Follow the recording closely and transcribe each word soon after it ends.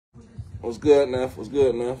What's good, Neff? What's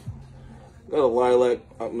good, Neff? Got a lilac,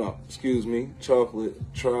 no, excuse me, chocolate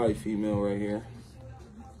tri-female right here.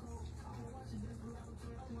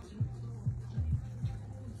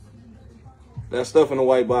 That stuff in the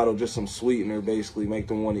white bottle, just some sweetener, basically, make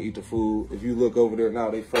them want to eat the food. If you look over there now,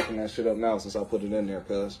 they fucking that shit up now since I put it in there,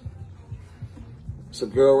 cuz. It's a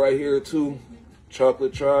girl right here, too.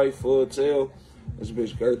 Chocolate tri, full tail. This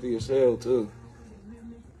bitch girthy as hell, too.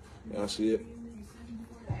 Y'all see it?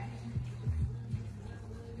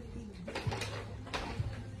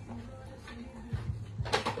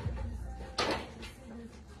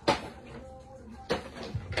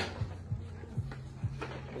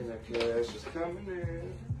 Cash is coming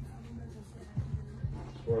in.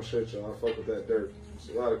 Well, shit, y'all. I fuck with that dirt.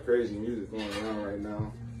 There's a lot of crazy music going around right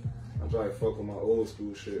now. I try to fuck with my old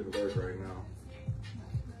school shit at work right now.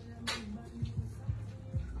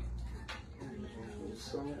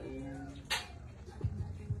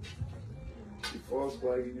 You false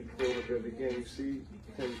flag, you pull up at the game, you see,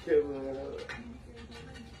 can you kill it?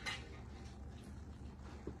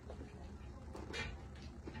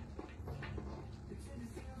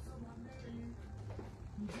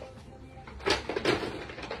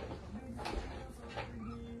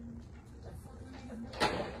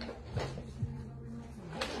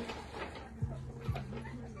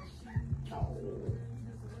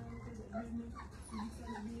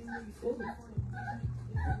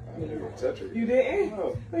 I didn't even touch her. You didn't?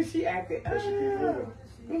 No. But she acted. But she keep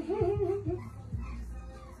moving.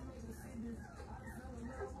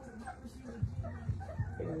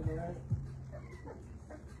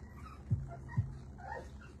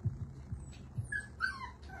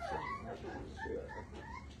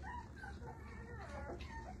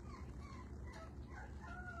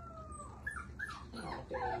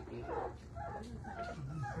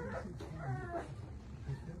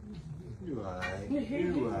 You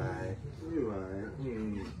alright.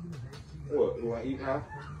 What, you wanna eat now?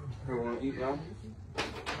 You wanna eat now?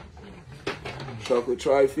 Chocolate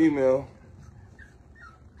tri-female.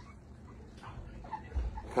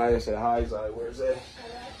 Kaya said hi, Zai. Where's that?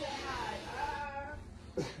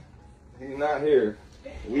 He's not here.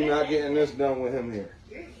 We not getting this done with him here.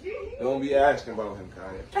 Don't be asking about him,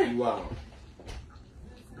 Kaya. You out.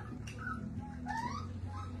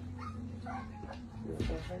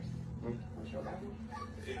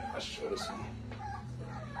 Yeah, I should have seen.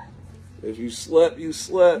 If you slept, you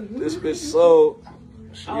slept. This bitch sold.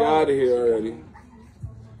 She out of here already.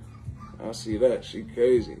 I see that. She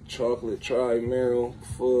crazy. Chocolate tri-meryl,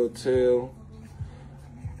 full tail.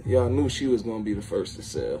 Y'all knew she was gonna be the first to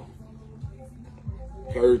sell.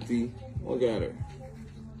 Girthy. Look at her.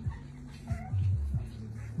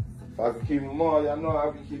 If I could keep them all, y'all know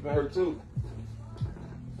I'd be keeping her too.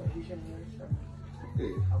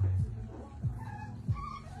 Yeah.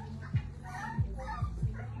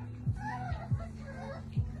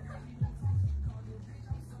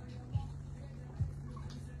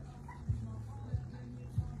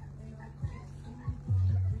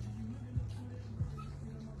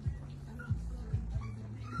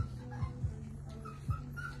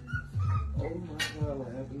 Oh my God, what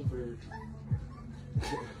happened to Bird?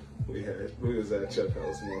 We was at Chuck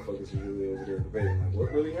House, motherfuckers was really over there debating, like,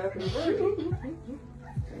 what really happened to Bird?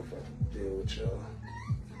 Can't fucking deal with y'all.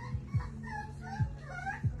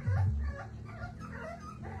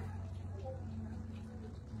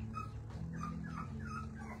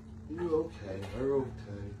 You okay? We're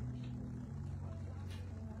okay.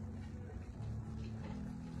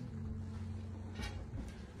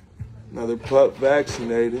 Another pup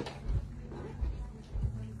vaccinated.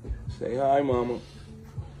 Say hi, mama.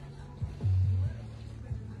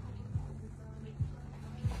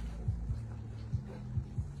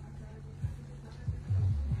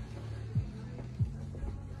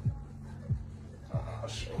 I'll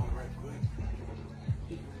show him right quick.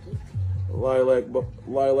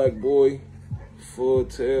 Lilac boy, full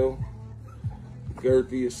tail,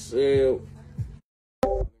 girthy as hell.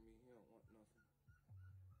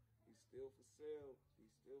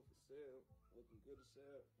 Looking good as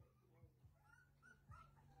hell.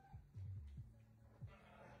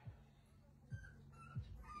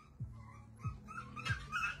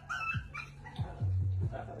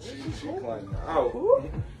 She climbing out.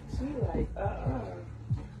 She like,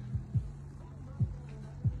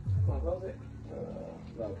 Come on, close it.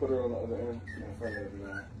 No, put her on the other end. In front of you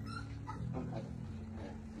now. Okay.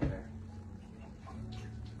 There.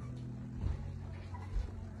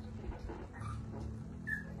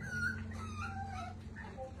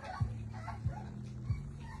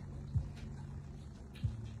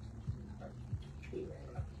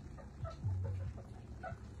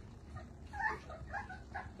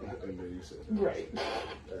 And then you babysitter. Right.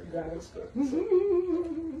 That's good.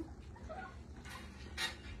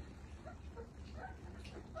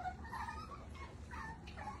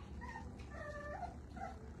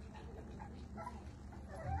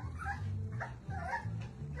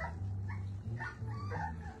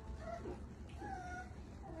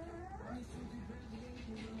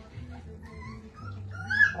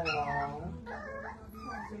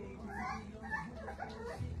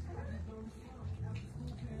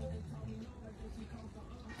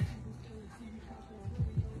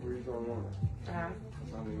 Where you going on? Uh-huh.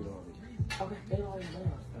 I need all Okay, they always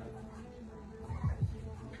know.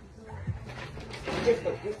 Just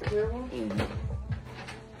the clear one?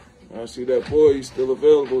 I see that boy, he's still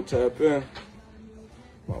available, tap in.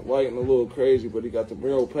 My lighting a little crazy, but he got the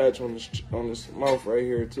mural patch on his mouth right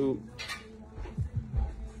here too.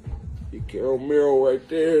 He carry a mural right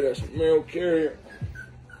there, that's a mural carrier.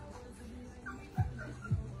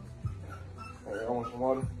 Hey, I want some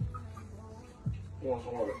water. You want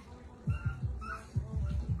some water?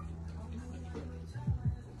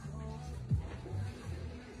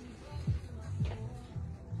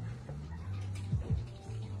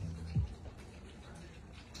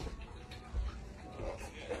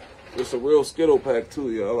 It's a real Skittle pack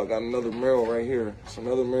too, y'all. I got another male right here. It's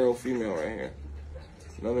another male female right here.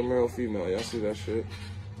 Another male female. Y'all see that shit?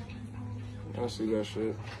 Y'all see that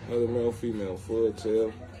shit? Another male female. Full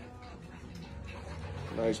tail.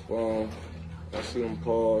 Nice bone. I see them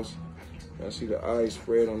paws. I see the eyes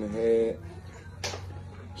spread on the head.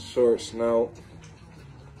 Short snout.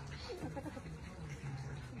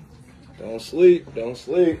 Don't sleep. Don't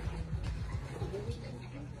sleep.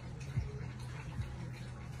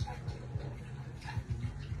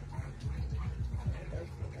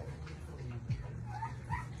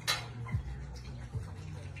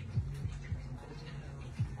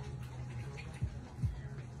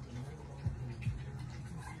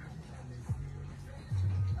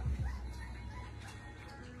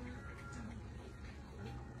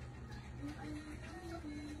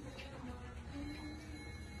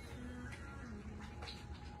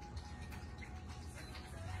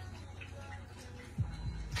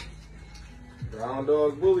 Brown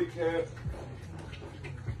dog bully camp.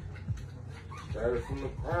 Started from the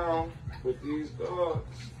ground with these dogs.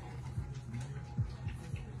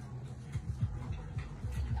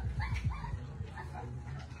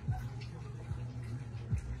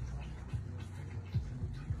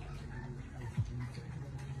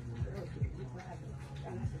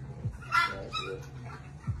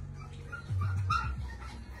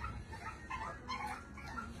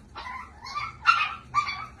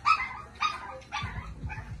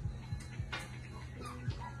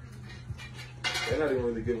 They're not even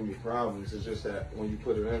really giving me problems. It's just that when you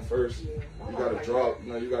put it in first, you gotta draw.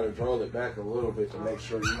 You gotta draw it back a little bit to make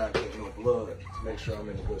sure you're not getting no blood. To make sure I'm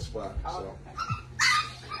in a good spot. So.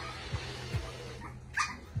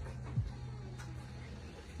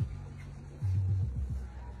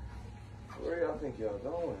 Where y'all think y'all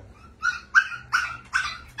going?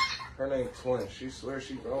 Her name Twin. She swears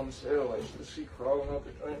she grown as hell. Like she crawling up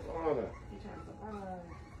the drink. All that.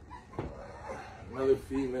 Another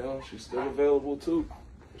female, she's still available too.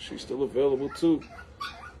 She's still available too.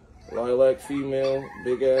 Lilac female,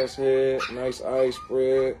 big ass head, nice eye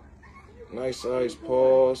spread, nice size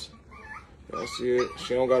paws. Y'all see it?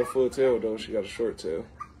 She don't got a full tail though, she got a short tail.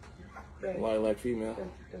 Lilac female.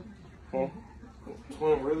 Huh?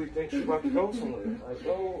 Twin really thinks she about to go somewhere. Like,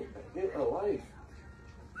 yo, get a life.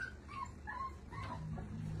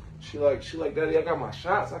 She like, Daddy, I got my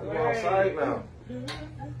shots. I can go outside now.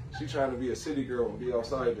 She trying to be a city girl and be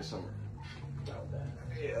outside this summer.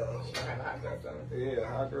 Yeah,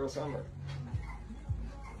 hot girl summer.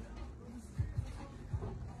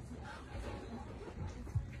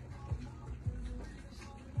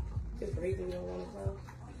 Just the reason you don't want to close?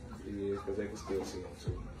 Yeah, because they can still see them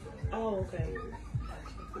too. Oh, okay.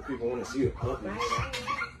 If people want to see the puppies.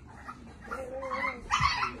 Right.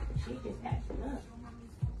 She just acting up.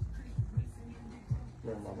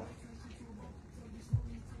 Remember, Mama.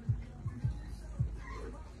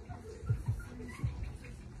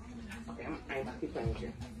 Okay, I ain't about to keep playing with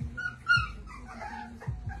you.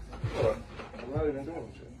 What? I'm not even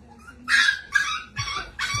doing shit.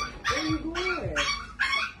 Where you going?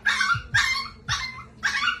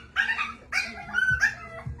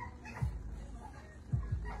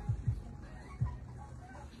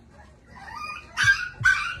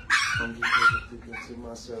 I'm just thinking to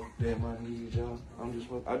myself, damn, I need y'all.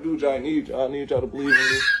 I need y'all. I need y'all to believe in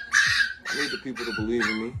me. I need the people to believe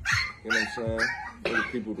in me. You know what I'm saying? I need the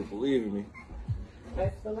people to believe in me.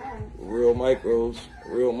 That's the line. Real micros.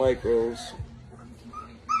 Real micros.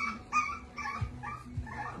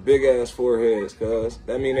 big ass foreheads, cuz.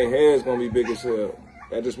 That mean their head's gonna be big as hell.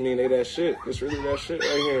 That just mean they that shit. It's really that shit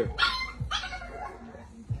right here.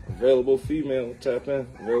 Available female, tap in.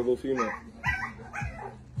 Available female.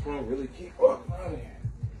 Can't really keep up out here.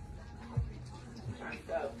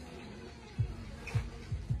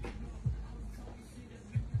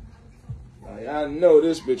 I know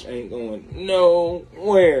this bitch ain't going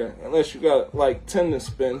nowhere unless you got like 10 to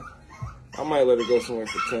spend. I might let her go somewhere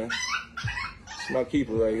for 10. It's my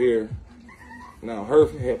keeper right here. Now her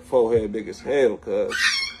forehead big as hell, cuz.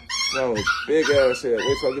 Now a big ass head.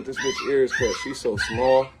 Wait till I get this bitch ears cut. She's so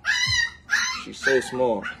small. She's so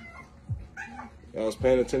small. I was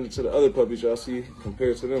paying attention to the other puppies y'all see.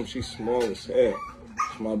 Compared to them, she's small as hell.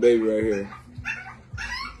 It's my baby right here.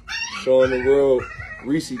 Showing the world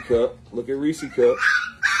Reese Cup. Look at Reese Cup.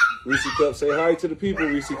 Reese Cup, say hi to the people,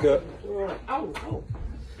 Reese Cup.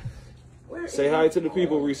 Say hi to the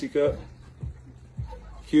people, Reese Cup.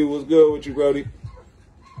 Q, what's good with you, Brody?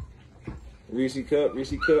 Reese Cup,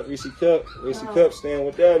 Reese Cup, Reese Cup. Reese Cup, stand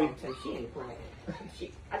with daddy. She ain't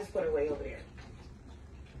playing. I just put her way over there.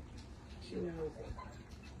 She knows it.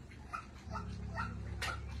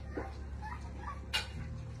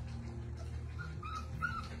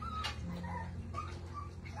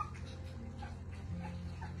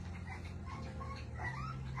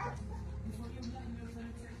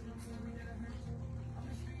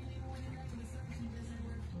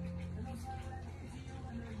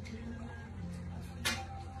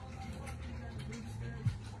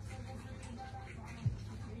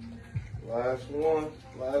 Last one,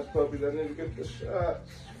 last puppy that need to get the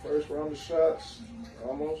shots. First round of shots,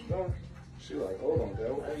 almost done. She like, hold on,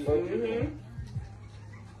 Dad, what the fuck you doing?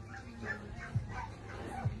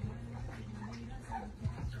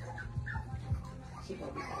 She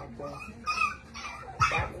gonna be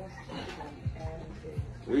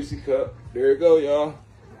Reese Cup, there you go, y'all.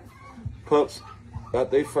 Pups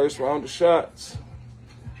got their first round of shots.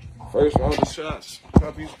 First round of shots.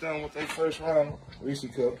 Puppies done with their first round. Reese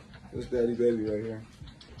Cup. This daddy baby right here.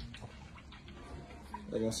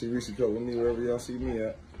 Y'all gonna see Reese Cup with me wherever y'all see me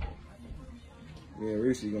at. Me and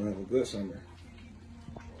Reese gonna have a good summer.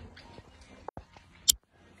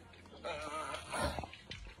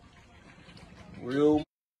 Real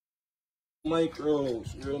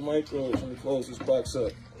micros. Real micros. Let me close this box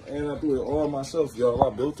up. And I do it all myself, y'all.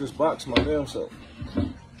 I built this box my damn self.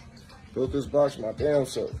 Built this box my damn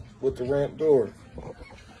self. With the ramp door.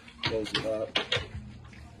 Close it up.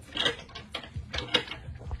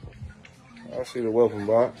 I see the welcome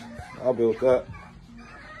box. I built that.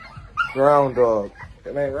 Ground dog. It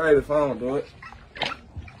ain't right if I don't do it.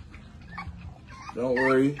 Don't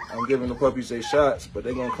worry, I'm giving the puppies their shots, but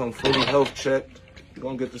they're gonna come fully health checked. You're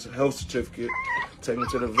gonna get this health certificate. Take them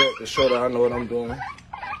to the vet to show that I know what I'm doing.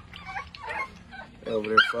 They're over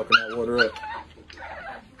there fucking that water up.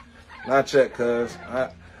 Not yet, cuz.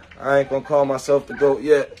 I ain't gonna call myself the GOAT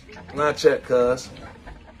yet. Not yet, cuz.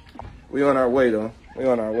 We on our way though. We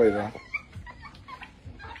on our way though.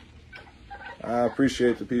 I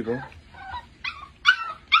appreciate the people.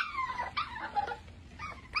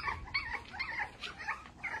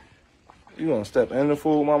 You gonna step in the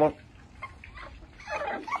food, mama?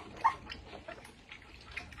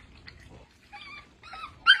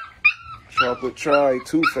 Chocolate Try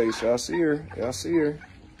Two-Face. Y'all see her. Y'all see her.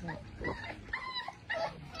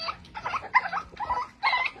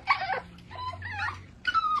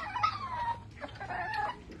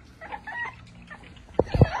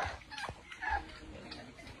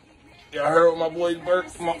 Y'all heard what my boy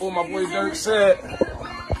Dirk said.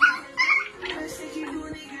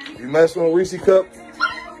 You messing with Reese Cup?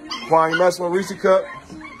 Quan, you messing with Reese Cup?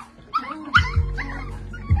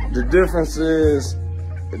 The difference is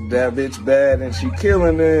that bitch bad and she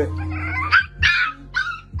killing it.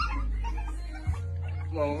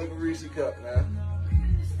 Come on, look at Reese Cup, man.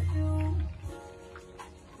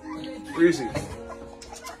 Reese.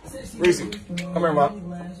 Reese, come here,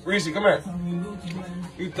 Mom. Reese, come here.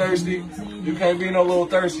 You thirsty? You can't be no little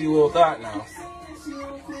thirsty little thought now.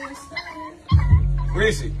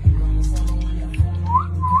 Reese.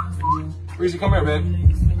 Reese, come here, baby.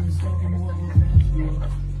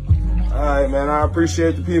 Alright, man. I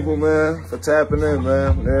appreciate the people, man, for tapping in,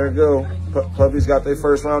 man. There you go. Puppies got their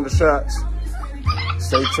first round of shots.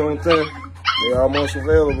 Stay tuned in. They're almost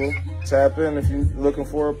available. Tap in if you're looking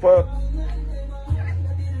for a pup.